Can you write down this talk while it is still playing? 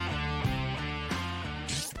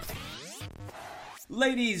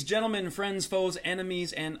Ladies, gentlemen, friends, foes,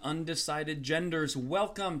 enemies, and undecided genders,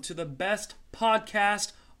 welcome to the best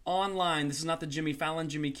podcast online. This is not the Jimmy Fallon,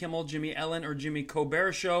 Jimmy Kimmel, Jimmy Ellen, or Jimmy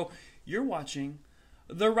Colbert show. You're watching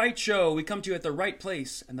The Right Show. We come to you at the right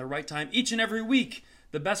place and the right time each and every week.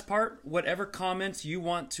 The best part, whatever comments you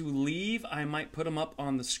want to leave, I might put them up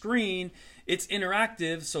on the screen. It's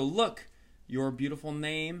interactive, so look, your beautiful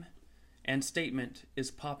name and statement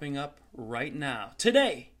is popping up right now.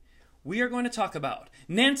 Today, we are going to talk about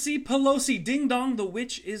Nancy Pelosi, ding dong, the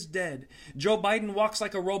witch is dead. Joe Biden walks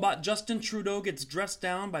like a robot. Justin Trudeau gets dressed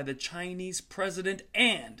down by the Chinese president.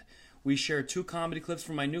 And we share 2 comedy clips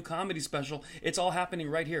from my new comedy special. It's all happening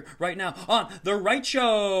right here, right now on The Right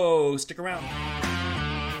Show. Stick around.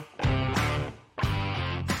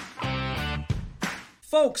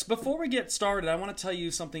 Folks, before we get started, I want to tell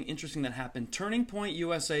you something interesting that happened. Turning Point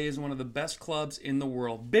USA is one of the best clubs in the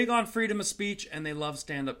world. Big on freedom of speech, and they love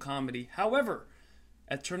stand-up comedy. However,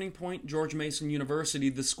 at Turning Point George Mason University,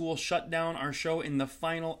 the school shut down our show in the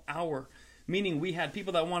final hour, meaning we had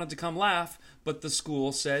people that wanted to come laugh, but the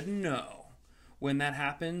school said no. When that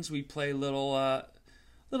happens, we play little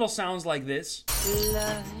sounds like this.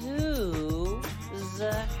 The who,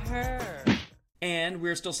 the her. And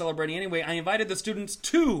we're still celebrating anyway. I invited the students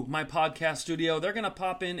to my podcast studio. They're going to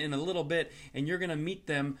pop in a little bit, and you're going to meet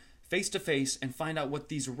them face to face and find out what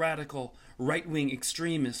these radical right-wing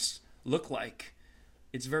extremists look like.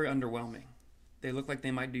 It's very underwhelming. They look like they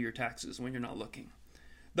might do your taxes when you're not looking.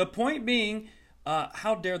 The point being,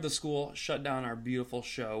 how dare the school shut down our beautiful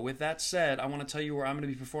show? With that said, I want to tell you where I'm going to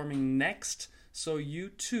be performing next, so you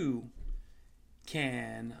too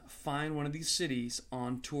can find one of these cities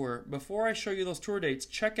on tour. Before I show you those tour dates,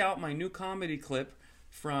 check out my new comedy clip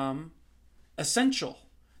from Essential.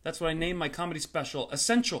 That's what I named my comedy special,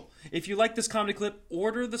 Essential. If you like this comedy clip,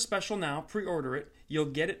 order the special now, pre-order it. You'll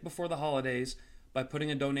get it before the holidays by putting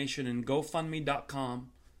a donation in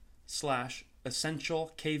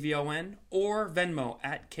GoFundMe.com/Essential KVON or Venmo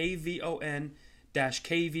at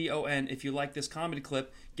KVON-KVON. If you like this comedy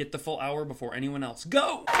clip, get the full hour before anyone else.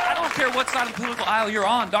 Go! I don't care what side of the political aisle you're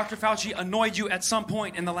on. Dr. Fauci annoyed you at some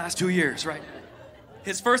point in the last 2 years, right?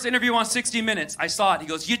 His first interview on 60 Minutes, I saw it. He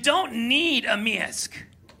goes, "You don't need a mask."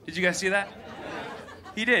 Did you guys see that?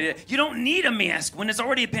 He did. You don't need a mask. When it's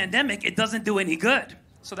already a pandemic, it doesn't do any good.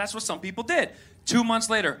 So that's what some people did. 2 months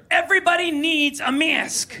later, everybody needs a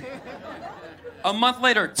mask. A month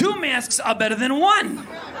later, 2 masks are better than 1.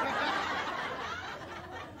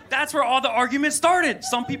 That's where all the arguments started.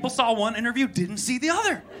 Some people saw one interview, didn't see the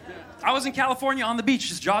other. I was in California on the beach,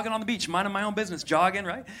 just jogging on the beach, minding my own business, jogging,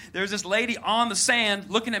 right? There's this lady on the sand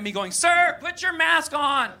looking at me going, "Sir, put your mask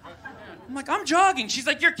on." I'm like, "I'm jogging." She's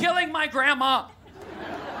like, "You're killing my grandma."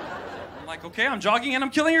 I'm like, "Okay, I'm jogging and I'm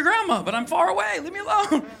killing your grandma, but I'm far away. Leave me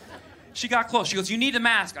alone." She got close. She goes, "You need a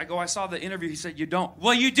mask." I go, "I saw the interview." He said, "You don't."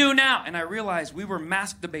 "Well, you do now." And I realized we were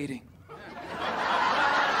mask debating.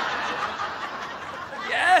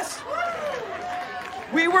 Yes!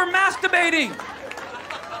 We were masturbating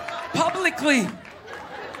publicly.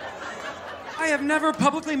 I have never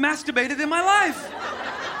publicly masturbated in my life.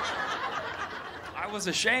 I was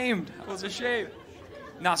ashamed.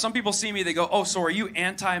 Now, some people see me, they go, "Oh, so are you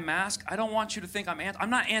anti-mask?" I don't want you to think I'm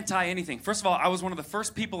not anti-anything. First of all, I was one of the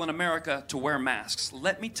first people in America to wear masks.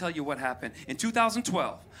 Let me tell you what happened. In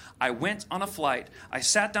 2012, I went on a flight. I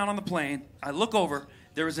sat down on the plane. I look over.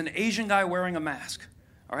 There was an Asian guy wearing a mask.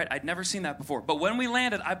 All right, I'd never seen that before. But when we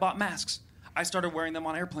landed, I bought masks. I started wearing them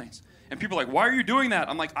on airplanes. And people are like, "Why are you doing that?"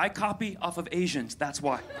 I'm like, "I copy off of Asians. That's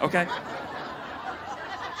why." Okay?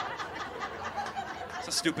 It's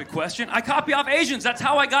a stupid question. I copy off Asians. That's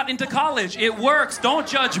how I got into college. It works. Don't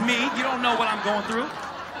judge me. You don't know what I'm going through.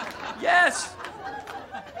 Yes.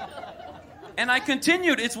 And I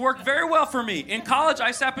continued. It's worked very well for me. In college,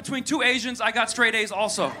 I sat between 2 Asians. I got straight A's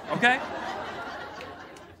also. Okay?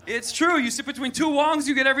 It's true. You sit between 2 Wongs,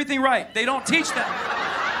 you get everything right. They don't teach that.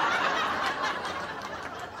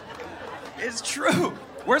 It's true.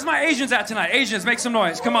 Where's my Asians at tonight? Asians, make some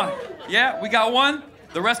noise. Come on. Yeah, we got one.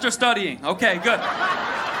 The rest are studying. Okay, good.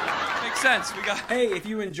 Makes sense. Hey, if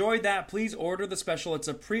you enjoyed that, please order the special. It's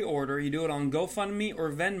a pre-order. You do it on GoFundMe or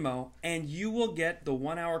Venmo, and you will get the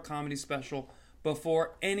 1-hour comedy special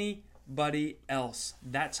before anybody else.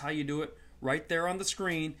 That's how you do it. Right there on the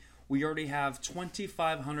screen. We already have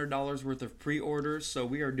 $2,500 worth of pre-orders, so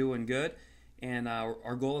we are doing good. And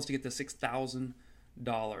our goal is to get to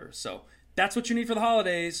 $6,000. So that's what you need for the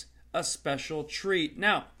holidays, a special treat.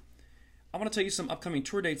 Now, I want to tell you some upcoming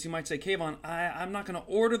tour dates. You might say, "Kayvon, I'm not going to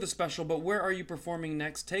order the special, but where are you performing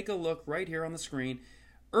next?" Take a look right here on the screen.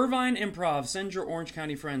 Irvine Improv, send your Orange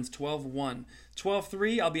County friends. 12-1.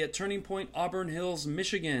 12-3, I'll be at Turning Point, Auburn Hills,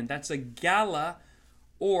 Michigan. That's a gala,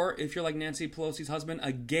 or if you're like Nancy Pelosi's husband,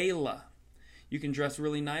 a gala. You can dress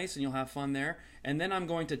really nice and you'll have fun there. And then I'm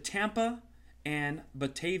going to Tampa and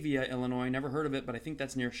Batavia, Illinois. Never heard of it, but I think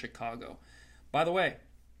that's near Chicago. By the way,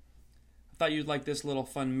 I thought you'd like this little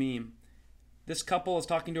fun meme. This couple is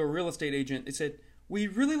talking to a real estate agent. They said,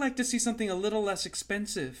 "We'd really like to see something a little less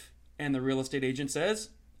expensive." And the real estate agent says,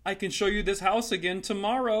 "I can show you this house again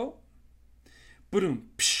tomorrow." Boom.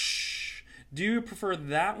 Psh. Do you prefer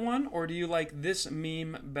that one or do you like this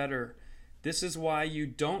meme better? This is why you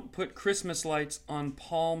don't put Christmas lights on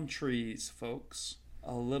palm trees, folks.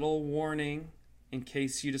 A little warning in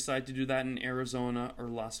case you decide to do that in Arizona or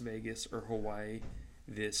Las Vegas or Hawaii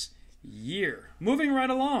this year. Moving right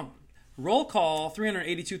along. Roll call,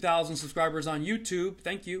 382,000 subscribers on YouTube.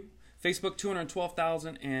 Thank you. Facebook,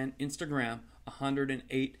 212,000, and Instagram,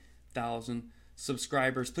 108,000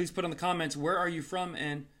 subscribers. Please put in the comments, where are you from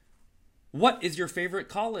and what is your favorite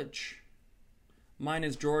college? Mine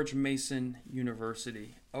is George Mason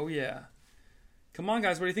University. Oh, yeah. Come on,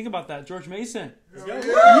 guys. What do you think about that? George Mason.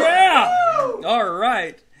 Yeah! All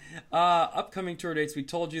right. Upcoming tour dates. We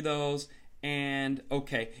told you those. And,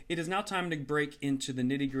 okay, it is now time to break into the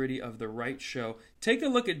nitty-gritty of the right show. Take a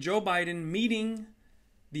look at Joe Biden meeting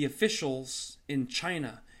the officials in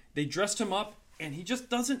China. They dressed him up, and he just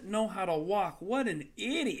doesn't know how to walk. What an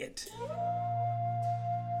idiot.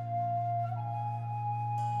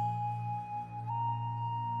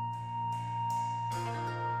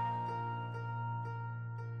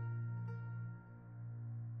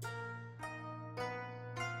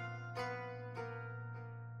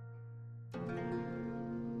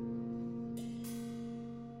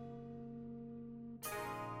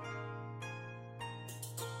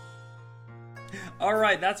 All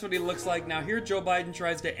right, that's what he looks like. Now here Joe Biden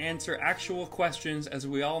tries to answer actual questions. As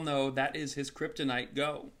we all know, that is his kryptonite.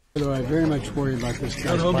 Go. I very much worry about this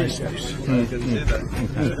guy's biceps.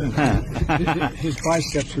 His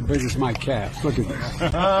biceps are big as my calves. Look at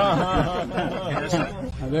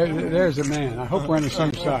this. There's a man. I hope we're on the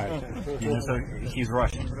same side. He's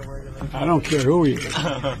Russian. I don't care who he is.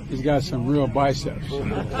 He's got some real biceps.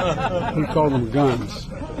 We call them guns.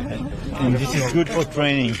 And this is good for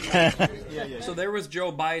training. So there was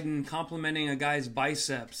Joe Biden complimenting a guy's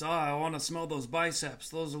biceps. Oh, I want to smell those biceps.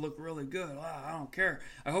 Those look really good. Oh, I don't care.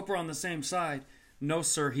 I hope we're on the same side. No,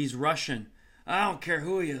 sir, he's Russian. I don't care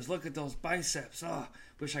who he is. Look at those biceps. Oh,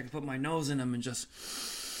 wish I could put my nose in them and just,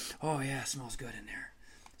 oh yeah, it smells good in there.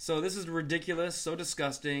 So this is ridiculous, so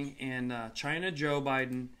disgusting. And China Joe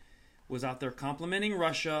Biden was out there complimenting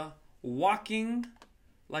Russia, walking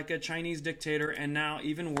like a Chinese dictator, and now,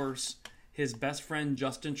 even worse, his best friend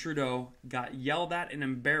Justin Trudeau got yelled at and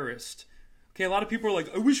embarrassed. Okay, a lot of people are like,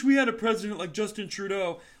 I wish we had a president like Justin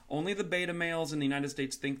Trudeau. Only the beta males in the United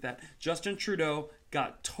States think that. Justin Trudeau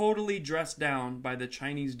got totally dressed down by the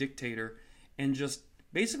Chinese dictator and just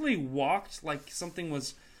basically walked like something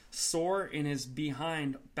was sore in his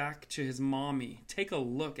behind back to his mommy. Take a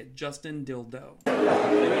look at Justin Dildo.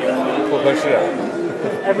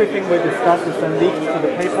 Everything we discuss is then leaked to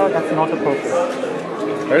the paper. That's not appropriate.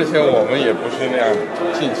 而且我们也不是那样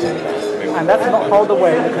进行的。 And that's not how the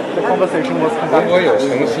way the conversation was 如 conducted. 果有诚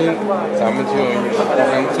心，咱们就以互相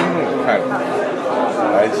尊重的态度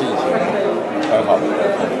来进行很好的沟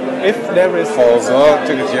通。 If there is 否则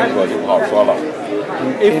这个结果就不好说了。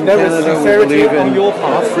 if there is sincerity on your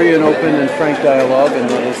part, free and open and frank dialogue, and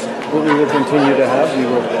that is what we will continue to have. We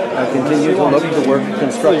will continue to look to work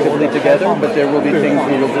constructively together, but there will be things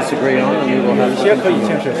we will disagree on, and we will have 有些可以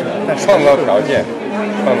欠缺什么，但是创造条件，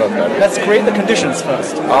创造条件。 let's create the conditions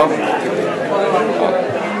first. 好，好。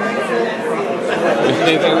你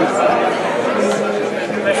这个。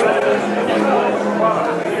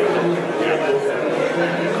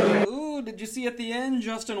 Did you see at the end,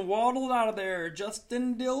 Justin waddled out of there.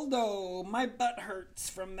 Justin Dildo. My butt hurts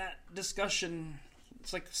from that discussion.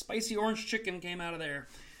 It's like spicy orange chicken came out of there.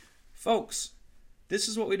 Folks, this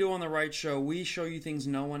is what we do on The Right Show. We show you things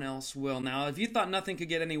no one else will. Now, if you thought nothing could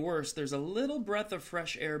get any worse, there's a little breath of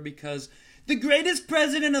fresh air because the greatest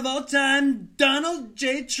president of all time, Donald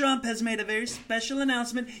J. Trump, has made a very special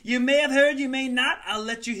announcement. You may have heard, you may not. I'll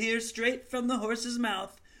let you hear straight from the horse's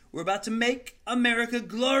mouth. We're about to make America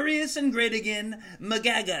glorious and great again.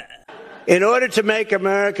 MAGAGA. In order to make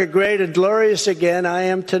America great and glorious again, I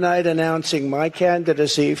am tonight announcing my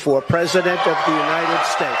candidacy for President of the United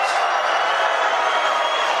States.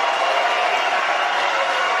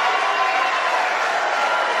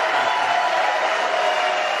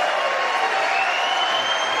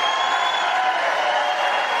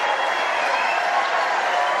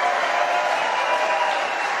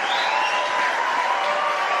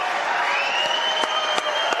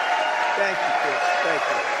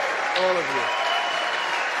 All of you.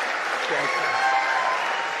 Thank you.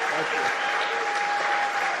 Thank you.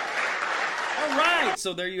 All right,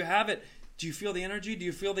 so there you have it. Do you feel the energy? Do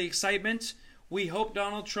you feel the excitement? We hope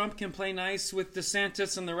Donald Trump can play nice with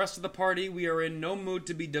DeSantis and the rest of the party. We are in no mood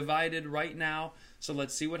to be divided right now. So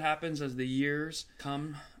let's see what happens as the years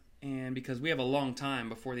come. And because we have a long time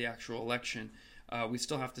before the actual election, we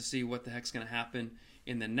still have to see what the heck's going to happen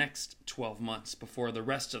in the next 12 months before the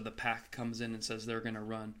rest of the pack comes in and says they're going to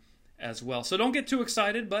run as well. So don't get too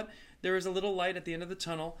excited, but there is a little light at the end of the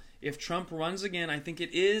tunnel. If Trump runs again, I think it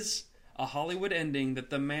is a Hollywood ending that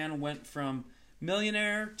the man went from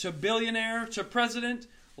millionaire to billionaire to president,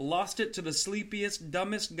 lost it to the sleepiest,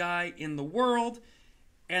 dumbest guy in the world,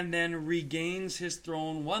 and then regains his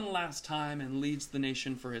throne one last time and leads the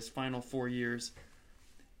nation for his final 4 years.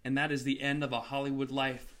 And that is the end of a Hollywood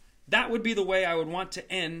life. That would be the way I would want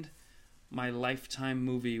to end my Lifetime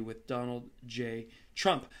movie with Donald J.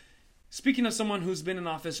 Trump. Speaking of someone who's been in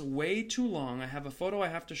office way too long, I have a photo I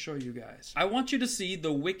have to show you guys. I want you to see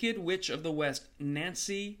the Wicked Witch of the West,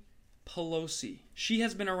 Nancy Pelosi. She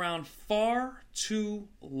has been around far too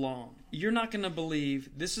long. You're not going to believe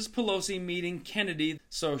this is Pelosi meeting Kennedy.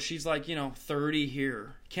 So she's like, 30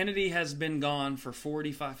 here. Kennedy has been gone for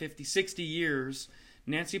 45, 50, 60 years.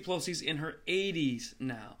 Nancy Pelosi's in her 80s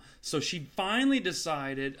now. So she finally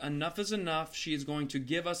decided enough is enough. She is going to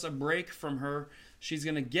give us a break from her. She's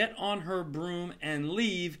going to get on her broom and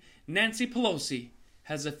leave. Nancy Pelosi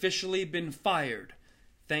has officially been fired,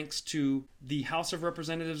 thanks to the House of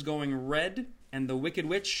Representatives going red and the Wicked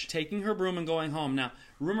Witch taking her broom and going home. Now,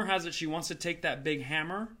 rumor has it she wants to take that big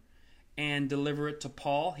hammer and deliver it to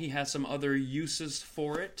Paul. He has some other uses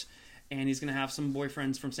for it, and he's going to have some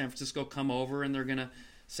boyfriends from San Francisco come over, and they're going to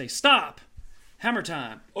say, "Stop! Hammer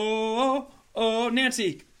time! Oh,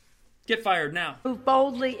 Nancy, get fired now." Move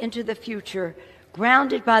boldly into the future,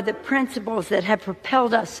 grounded by the principles that have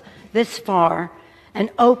propelled us this far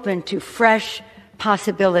and open to fresh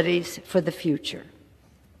possibilities for the future.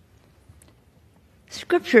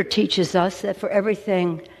 Scripture teaches us that for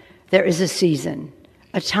everything there is a season,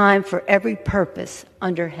 a time for every purpose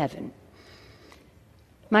under heaven.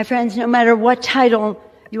 My friends, no matter what title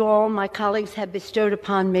you all, my colleagues, have bestowed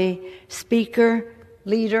upon me, speaker,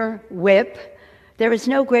 leader, whip, there is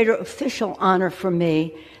no greater official honor for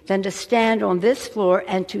me than to stand on this floor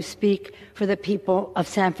and to speak for the people of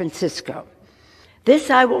San Francisco. This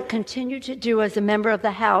I will continue to do as a member of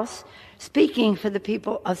the House, speaking for the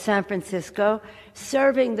people of San Francisco,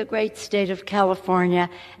 serving the great state of California,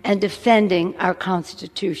 and defending our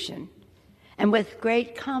Constitution. And with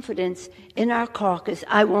great confidence in our caucus,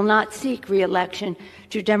 I will not seek re-election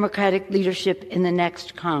to Democratic leadership in the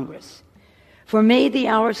next Congress. For me, the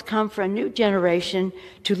hours come for a new generation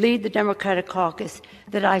to lead the Democratic caucus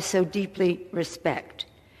that I so deeply respect.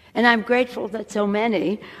 And I'm grateful that so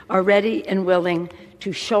many are ready and willing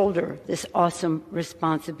to shoulder this awesome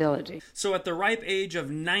responsibility. So at the ripe age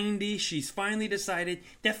of 90, she's finally decided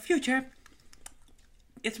the future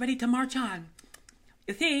is ready to march on.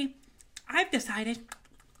 You see, I've decided,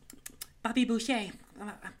 Bobby Boucher,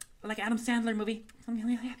 like Adam Sandler movie,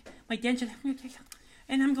 my dentures,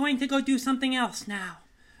 and I'm going to go do something else now.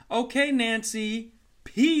 Okay, Nancy,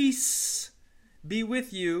 peace be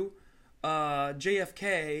with you.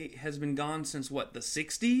 JFK has been gone since, the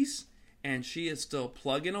 60s? And she is still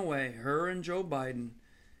plugging away. Her and Joe Biden,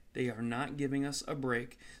 they are not giving us a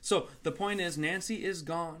break. So the point is, Nancy is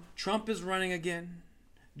gone. Trump is running again.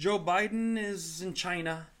 Joe Biden is in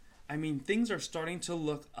China. I mean, things are starting to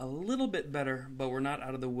look a little bit better, but we're not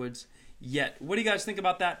out of the woods yet. What do you guys think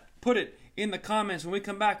about that? Put it in the comments. When we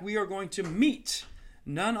come back, we are going to meet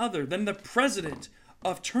none other than the president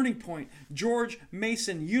of Turning Point, George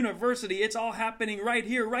Mason University. It's all happening right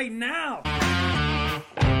here, right now.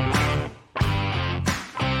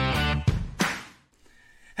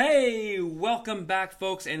 Hey, welcome back,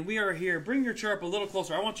 folks, and we are here. Bring your chair up a little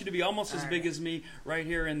closer. I want you to be almost as big as me right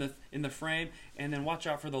here in the frame, and then watch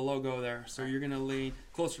out for the logo there. So you're going to lean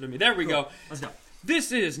closer to me. There we go. Let's go.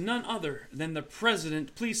 This is none other than the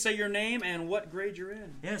president. Please say your name and what grade you're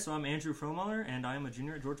in. Yeah, so I'm Andrew Frohmuller, and I am a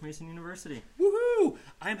junior at George Mason University. Woohoo!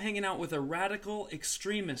 I'm hanging out with a radical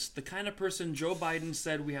extremist, the kind of person Joe Biden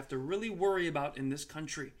said we have to really worry about in this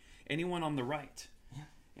country. Anyone on the right.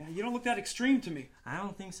 Yeah, you don't look that extreme to me. I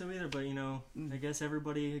don't think so either, but, I guess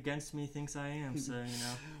everybody against me thinks I am, so,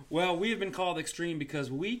 Well, we have been called extreme because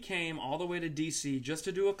we came all the way to D.C. just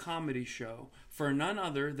to do a comedy show for none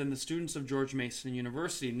other than the students of George Mason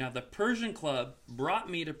University. Now, the Persian Club brought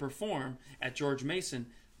me to perform at George Mason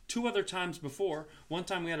 2 other times before. One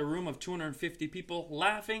time we had a room of 250 people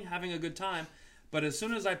laughing, having a good time. But as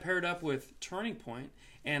soon as I paired up with Turning Point,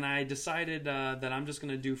 and I decided that I'm just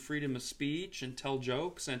going to do freedom of speech and tell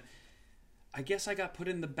jokes, and I guess I got put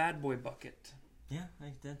in the bad boy bucket. Yeah,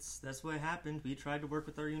 that's what happened. We tried to work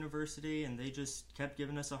with our university, and they just kept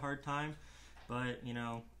giving us a hard time. But,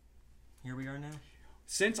 here we are now.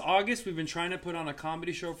 Since August, we've been trying to put on a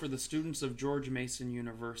comedy show for the students of George Mason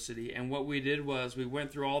University. And what we did was we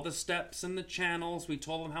went through all the steps and the channels. We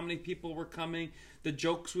told them how many people were coming, the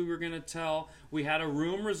jokes we were going to tell. We had a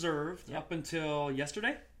room reserved up until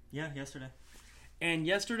yesterday. Yeah, yesterday. And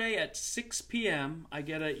yesterday at 6 p.m., I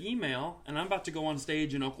get an email, and I'm about to go on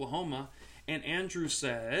stage in Oklahoma, and Andrew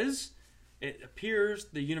says, it appears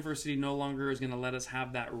the university no longer is going to let us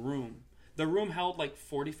have that room. The room held like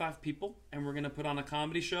 45 people, and we're going to put on a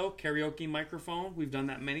comedy show, karaoke microphone. We've done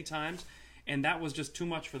that many times, and that was just too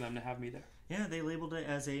much for them to have me there. Yeah, they labeled it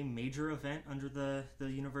as a major event under the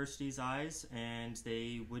university's eyes, and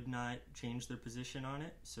they would not change their position on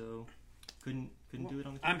it, so couldn't do it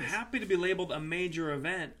on the campus. I'm happy to be labeled a major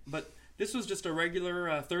event, but this was just a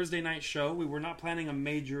regular Thursday night show. We were not planning a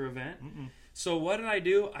major event. Mm-mm. So what did I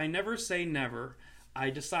do? I never say never. I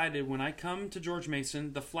decided when I come to George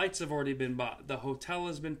Mason, the flights have already been bought. The hotel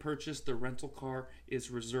has been purchased. The rental car is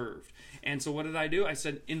reserved. And so what did I do? I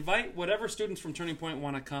said, invite whatever students from Turning Point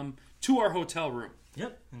want to come to our hotel room.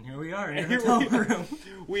 Yep, and here we are in our hotel room.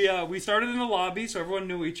 We started in the lobby, so everyone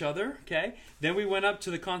knew each other, okay? Then we went up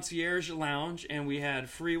to the concierge lounge, and we had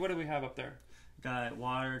free, what did we have up there? Got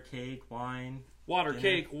water, cake, wine. Water, dinner.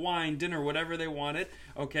 cake, wine, dinner, whatever they wanted,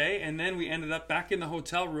 okay? And then we ended up back in the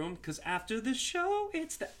hotel room, because after the show,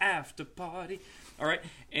 it's the after party. All right,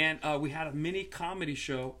 and we had a mini comedy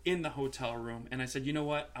show in the hotel room, and I said, you know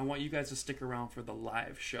what? I want you guys to stick around for the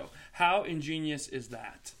live show. How ingenious is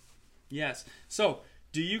that? Yes. So,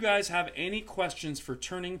 do you guys have any questions for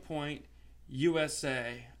Turning Point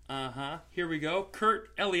USA? Here we go. Kurt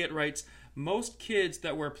Elliott writes, most kids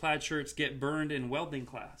that wear plaid shirts get burned in welding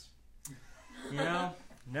class.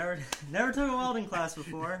 Never took a welding class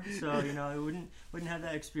before, so I wouldn't have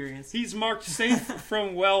that experience. He's marked safe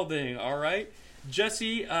from welding. All right.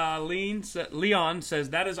 Jesse Leon says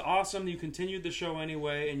that is awesome. You continued the show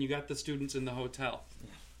anyway, and you got the students in the hotel.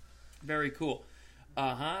 Yeah. Very cool.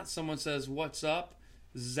 Someone says, "What's up,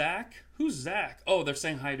 Zach?" Who's Zach? Oh, they're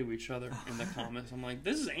saying hi to each other in the comments. I'm like,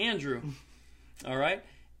 this is Andrew. All right.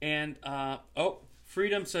 And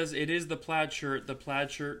Freedom says it is the plaid shirt. The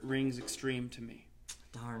plaid shirt rings extreme to me.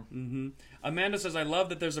 Darn. Mm-hmm. Amanda says, I love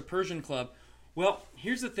that there's a Persian club. Well,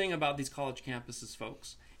 here's the thing about these college campuses,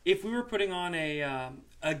 folks. If we were putting on a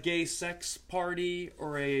gay sex party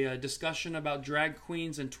or a discussion about drag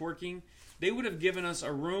queens and twerking, they would have given us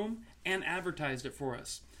a room and advertised it for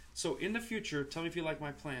us. So in the future, tell me if you like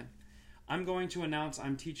my plan. I'm going to announce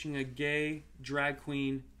I'm teaching a gay drag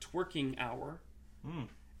queen twerking hour.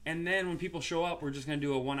 And then when people show up, we're just going to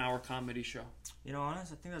do a 1-hour comedy show.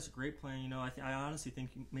 Honestly, I think that's a great plan. I honestly think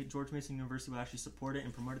George Mason University will actually support it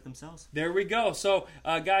and promote it themselves. There we go. So,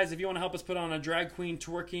 guys, if you want to help us put on a drag queen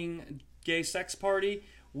twerking gay sex party,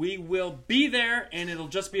 we will be there, and it'll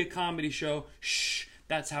just be a comedy show. Shh,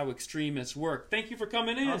 that's how extremists work. Thank you for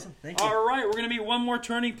coming in. Awesome. Thank you. All right, we're going to meet one more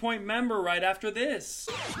Turning Point member right after this.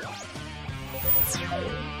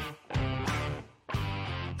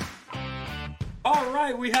 All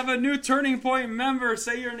right, we have a new Turning Point member.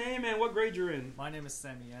 Say your name and what grade you're in. My name is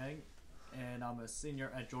Sammy Yang, and I'm a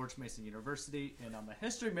senior at George Mason University, and I'm a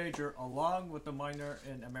history major along with a minor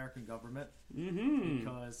in American government.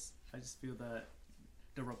 Because I just feel that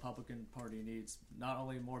the Republican Party needs not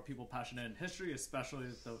only more people passionate in history, especially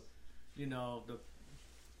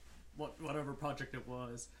whatever project it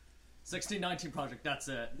was, 1619 project. That's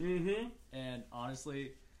it. And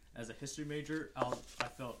honestly, as a history major, I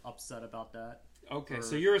felt upset about that. Okay,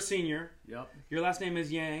 so you're a senior. Yep. Your last name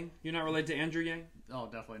is Yang. You're not related to Andrew Yang? Oh,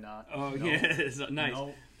 definitely not. Oh, nope. Yes. Nice.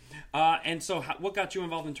 Nope. And so what got you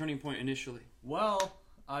involved in Turning Point initially? Well,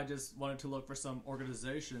 I just wanted to look for some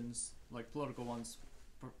organizations, like political ones,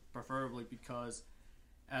 preferably, because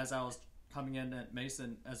as I was coming in at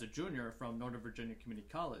Mason as a junior from Northern Virginia Community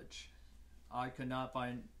College, I could not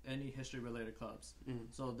find any history-related clubs.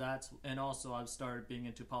 So and also I've started being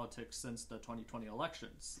into politics since the 2020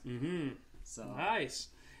 elections. So nice.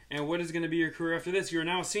 And what is going to be your career after this? You're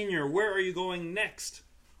now a senior. Where are you going next?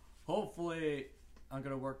 Hopefully, I'm going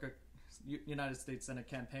to work a United States Senate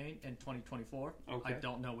campaign in 2024. Okay. I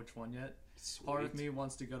don't know which one yet. Sweet. Part of me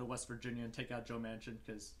wants to go to West Virginia and take out Joe Manchin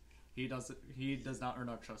because he does not earn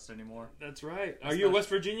our trust anymore. That's right. Are you a West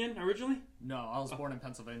Virginian originally? No, I was born in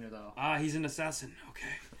Pennsylvania, though. He's an assassin.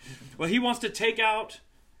 Okay. Well, he wants to take out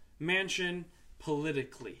Manchin,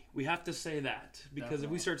 politically. We have to say that because if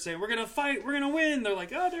we start saying we're gonna fight, we're gonna win, they're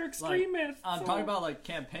like, oh, they're extremists. I'm talking about like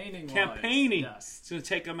campaigning. Yes, it's gonna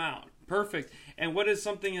take them out. Perfect. And what is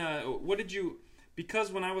something? What did you?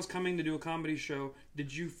 Because when I was coming to do a comedy show,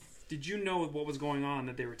 did you know what was going on?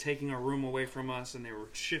 That they were taking our room away from us and they were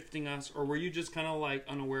shifting us, or were you just kind of like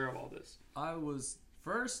unaware of all this? I was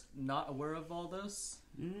first not aware of all this,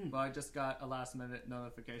 but I just got a last minute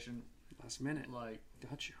notification. Last minute, like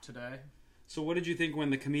gotcha today. So what did you think when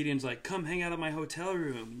the comedian's like, "Come hang out at my hotel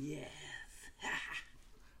room"? Yes.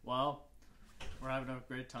 Well, we're having a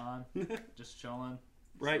great time, just chilling.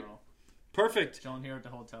 Right. So, perfect. Chilling here at the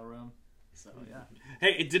hotel room. So yeah.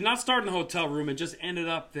 Hey, it did not start in the hotel room. It just ended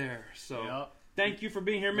up there. So yep. Thank you for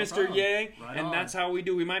being here, No Mr. problem. Yang. Right and on. that's how we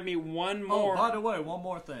do. We might meet one more. Oh, by the way, one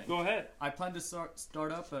more thing. Go ahead. I plan to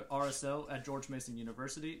start up at RSO at George Mason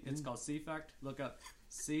University. It's called CFACT. Look up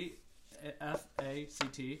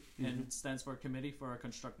CFACT, and it stands for Committee for a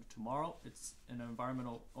Constructive Tomorrow. It's an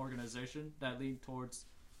environmental organization that leans towards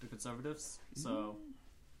the conservatives. So,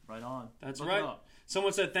 right on. That's Look right. it up.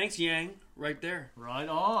 Someone said, thanks, Yang, right there. Right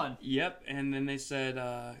on. Yep. And then they said,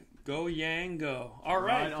 go, Yang, go. All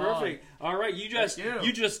right. Right perfect. on. All right. You guys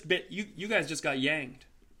just got yanged.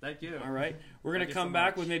 Thank you. All right. We're going to Thank you come so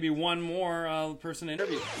back much. with maybe one more person to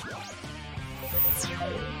interview.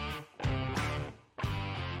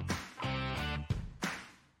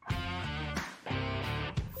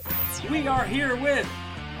 We are here with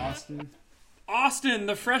Austin,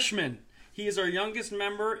 the freshman. He is our youngest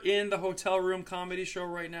member in the Hotel Room comedy show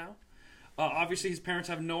right now. Obviously, his parents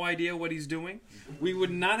have no idea what he's doing. We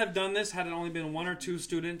would not have done this had it only been 1 or 2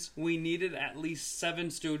 students. We needed at least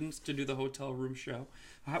 7 students to do the Hotel Room show.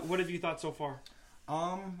 What have you thought so far?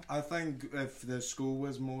 I think if the school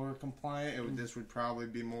was more compliant, this would probably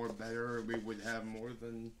be more better. We would have more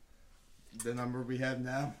than the number we have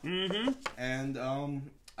now. Mm-hmm. And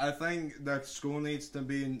I think that school needs to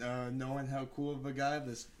be knowing how cool of a guy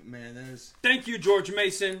this man is. Thank you, George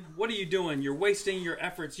Mason. What are you doing? You're wasting your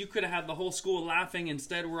efforts. You could have had the whole school laughing.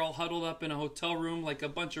 Instead, we're all huddled up in a hotel room like a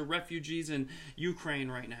bunch of refugees in Ukraine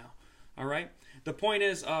right now. All right? The point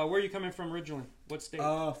is, where are you coming from originally? What state?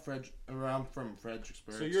 I'm from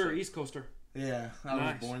Fredericksburg. So you're an East Coaster. Yeah, I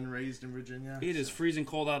Nice. was born and raised in Virginia. It is freezing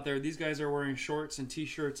cold out there. These guys are wearing shorts and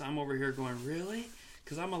T-shirts. I'm over here going, really?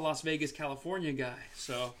 Because I'm a Las Vegas, California guy.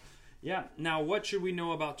 So, yeah. Now, what should we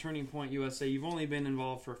know about Turning Point USA? You've only been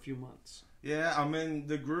involved for a few months. Yeah, I mean,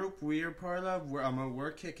 the group we are part of,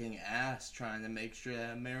 we're kicking ass trying to make sure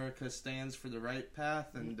that America stands for the right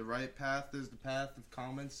path, and the right path is the path of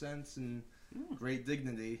common sense and great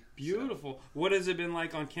dignity. Beautiful. So. What has it been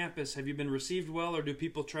like on campus? Have you been received well, or do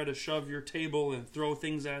people try to shove your table and throw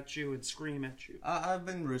things at you and scream at you? I've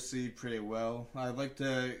been received pretty well. I'd like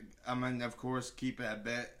to, of course, keep it a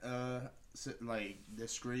bit,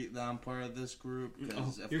 discreet that I'm part of this group.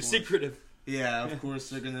 You're secretive. Yeah, of course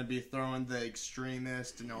they're going to be throwing the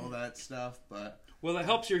extremist and all that stuff, but... Well, it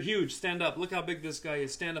helps you're huge. Stand up. Look how big this guy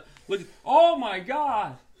is. Stand up. Look. Oh, my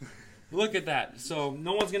God. Look at that. So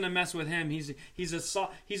no one's gonna mess with him. He's a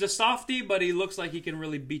softie, but he looks like he can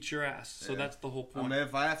really beat your ass. So that's the whole point. I mean,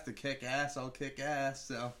 if I have to kick ass, I'll kick ass.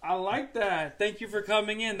 So I like that. Thank you for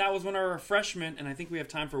coming in. That was one of our freshmen, and I think we have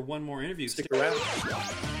time for one more interview. Stick around.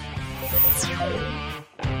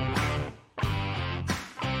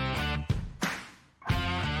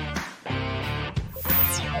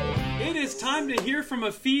 It is time to hear from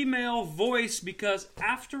a female voice because,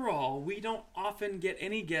 after all, we don't often get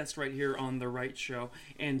any guests right here on The Right Show.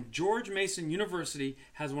 And George Mason University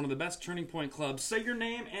has one of the best Turning Point clubs. Say your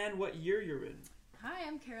name and what year you're in. Hi,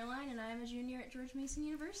 I'm Caroline, and I'm a junior at George Mason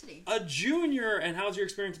University. A junior! And how's your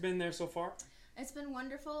experience been there so far? It's been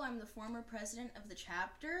wonderful. I'm the former president of the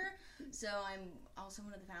chapter, so I'm also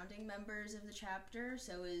one of the founding members of the chapter.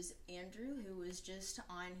 So is Andrew, who was just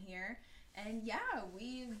on here. And yeah,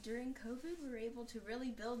 during COVID, we were able to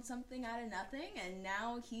really build something out of nothing, and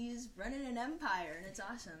now he's running an empire, and it's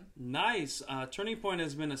awesome. Nice. Turning Point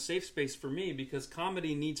has been a safe space for me because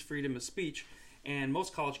comedy needs freedom of speech, and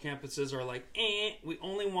most college campuses are like, we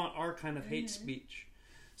only want our kind of hate speech.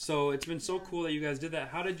 So it's been so cool that you guys did that.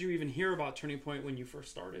 How did you even hear about Turning Point when you first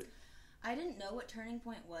started? I didn't know what Turning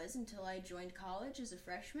Point was until I joined college as a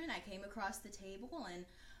freshman. I came across the table, and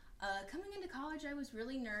coming into college, I was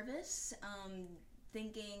really nervous,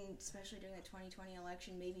 thinking, especially during the 2020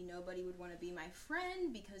 election, maybe nobody would want to be my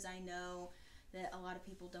friend because I know that a lot of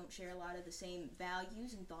people don't share a lot of the same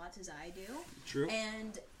values and thoughts as I do. True.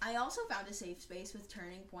 And I also found a safe space with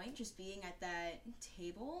Turning Point, just being at that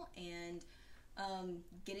table, and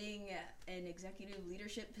getting an executive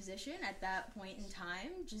leadership position at that point in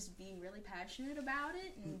time, just being really passionate about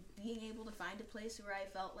it and being able to find a place where I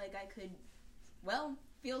felt like I could, well,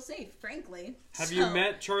 feel safe, frankly. Have you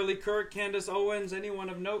met Charlie Kirk, Candace Owens, anyone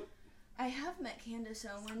of note? I have met Candace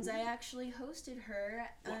Owens. I actually hosted her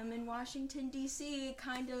in Washington, D.C.,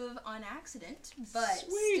 kind of on accident, but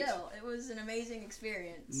still, it was an amazing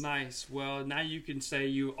experience. Nice. Well, now you can say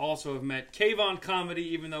you also have met Kayvon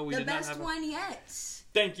Comedy, even though we did not have the best one yet.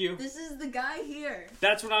 Thank you. This is the guy here.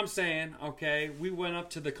 That's what I'm saying, okay? We went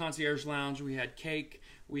up to the concierge lounge. We had cake.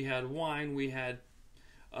 We had wine. We had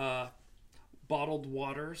bottled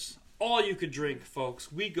waters. All you could drink,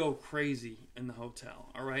 folks. We go crazy in the hotel,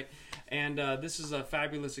 all right? And this is a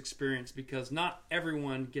fabulous experience because not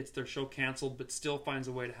everyone gets their show canceled but still finds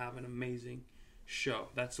a way to have an amazing show.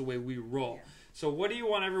 That's the way we roll. Yeah. So what do you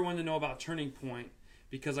want everyone to know about Turning Point?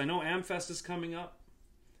 Because I know AmFest is coming up.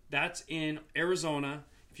 That's in Arizona.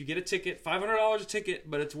 If you get a ticket, $500 a ticket,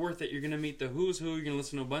 but it's worth it. You're going to meet the who's who. You're going to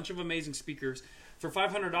listen to a bunch of amazing speakers. For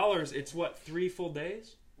 $500, it's what, 3 full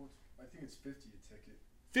days? Well, I think it's $50 a ticket.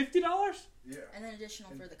 $50? Yeah. And then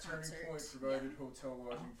additional for the concert. Turning Point provided hotel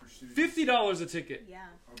lodging for students. $50 a ticket. Yeah.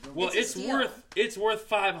 Well, it's worth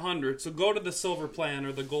 $500. So go to the silver plan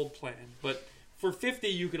or the gold plan. But for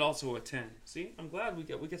 $50, you could also attend. See, I'm glad we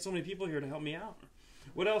get so many people here to help me out.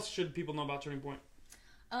 What else should people know about Turning Point?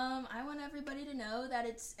 I want everybody to know that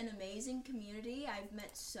it's an amazing community. I've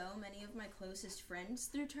met so many of my closest friends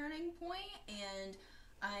through Turning Point, and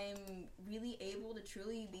I'm really able to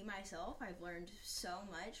truly be myself. I've learned so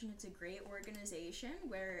much, and it's a great organization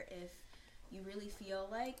where if you really feel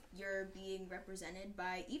like you're being represented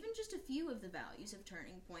by even just a few of the values of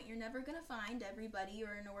Turning Point, you're never going to find everybody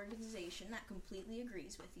or an organization that completely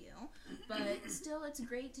agrees with you. But still, it's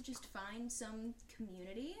great to just find some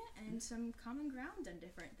community and some common ground on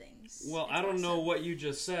different things. Well, I don't know what you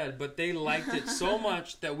just said, but they liked it so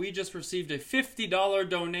much that we just received a $50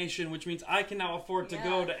 donation, which means I can now afford to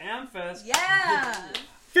go to AmFest. Yeah!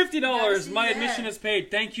 $50. My admission is paid.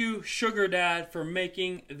 Thank you, Sugar Dad, for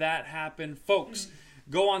making that happen. Folks,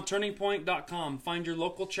 go on turningpoint.com. Find your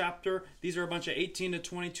local chapter. These are a bunch of 18 to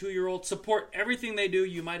 22-year-olds. Support everything they do.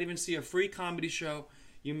 You might even see a free comedy show.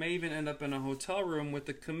 You may even end up in a hotel room with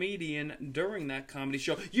a comedian during that comedy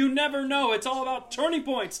show. You never know. It's all about Turning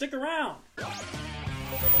Point. Stick around.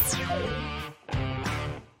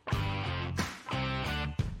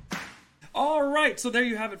 All right, so there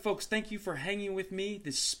you have it, folks. Thank you for hanging with me.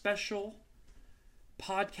 This special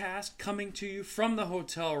podcast coming to you from the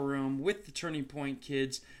hotel room with the Turning Point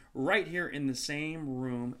kids right here in the same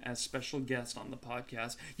room as special guests on the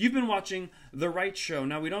podcast. You've been watching The Right Show.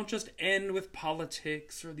 Now, we don't just end with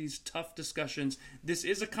politics or these tough discussions. This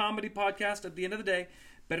is a comedy podcast at the end of the day.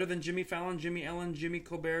 Better than Jimmy Fallon, Jimmy Ellen, Jimmy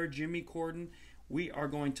Colbert, Jimmy Corden. We are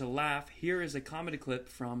going to laugh. Here is a comedy clip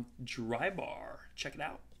from Dry Bar. Check it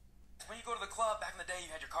out. When you go to the club, back in the day, you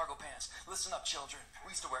had your cargo pants. Listen up, children.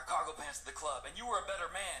 We used to wear cargo pants to the club, and you were a better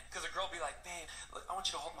man, because a girl would be like, babe, look, I want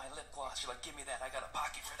you to hold my lip gloss. You're like, give me that. I got a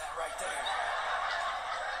pocket for that right there.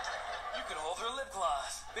 You could hold her lip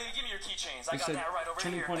gloss. Baby, give me your keychains. I got that right over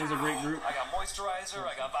Turning here. Point is a great group. I got moisturizer.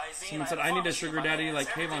 I got Visine. Someone said, I need a sugar daddy like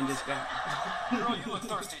Kayvon just got. Girl, you look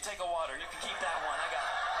thirsty. Take a water. You can keep that one. I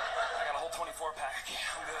got a whole 24-pack.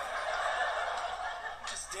 Yeah, I'm good.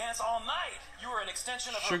 Just dance all night. You were an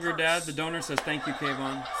extension of Sugar Dad, the donor, says thank you,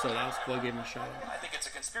 Kayvon. So that was cool. I gave him a shout out. I think it's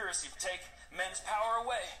a conspiracy to take men's power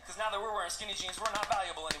away. Because now that we're wearing skinny jeans, we're not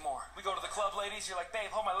valuable anymore. We go to the club, ladies. You're like,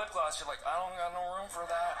 babe, hold my lip gloss. You're like, I don't got no room for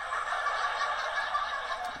that.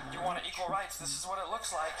 You want equal rights. This is what it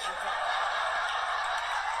looks like.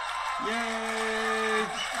 Yay!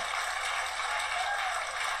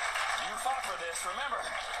 You fought for this, remember?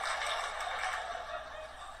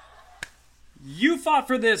 You fought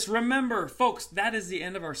for this. Remember, folks, that is the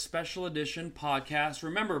end of our special edition podcast.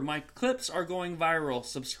 Remember, my clips are going viral.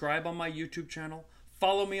 Subscribe on my YouTube channel.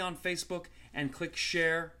 Follow me on Facebook and click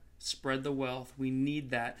share. Spread the wealth. We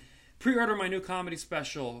need that. Pre-order my new comedy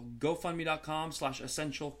special.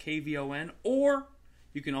 GoFundMe.com/EssentialKVON. Or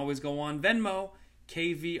you can always go on Venmo.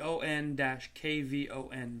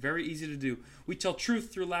 KVON-KVON. Very easy to do. We tell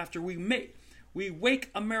truth through laughter. We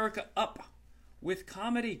wake America up with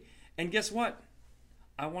comedy. And guess what?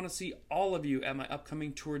 I want to see all of you at my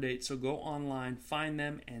upcoming tour date. So go online, find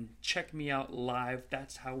them, and check me out live.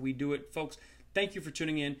 That's how we do it, folks. Thank you for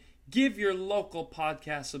tuning in. Give your local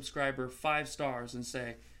podcast subscriber 5 stars and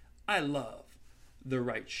say, I love The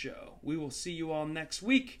Right Show. We will see you all next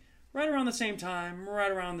week, right around the same time, right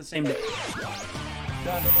around the same day.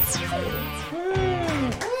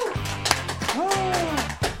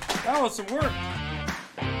 That was some work.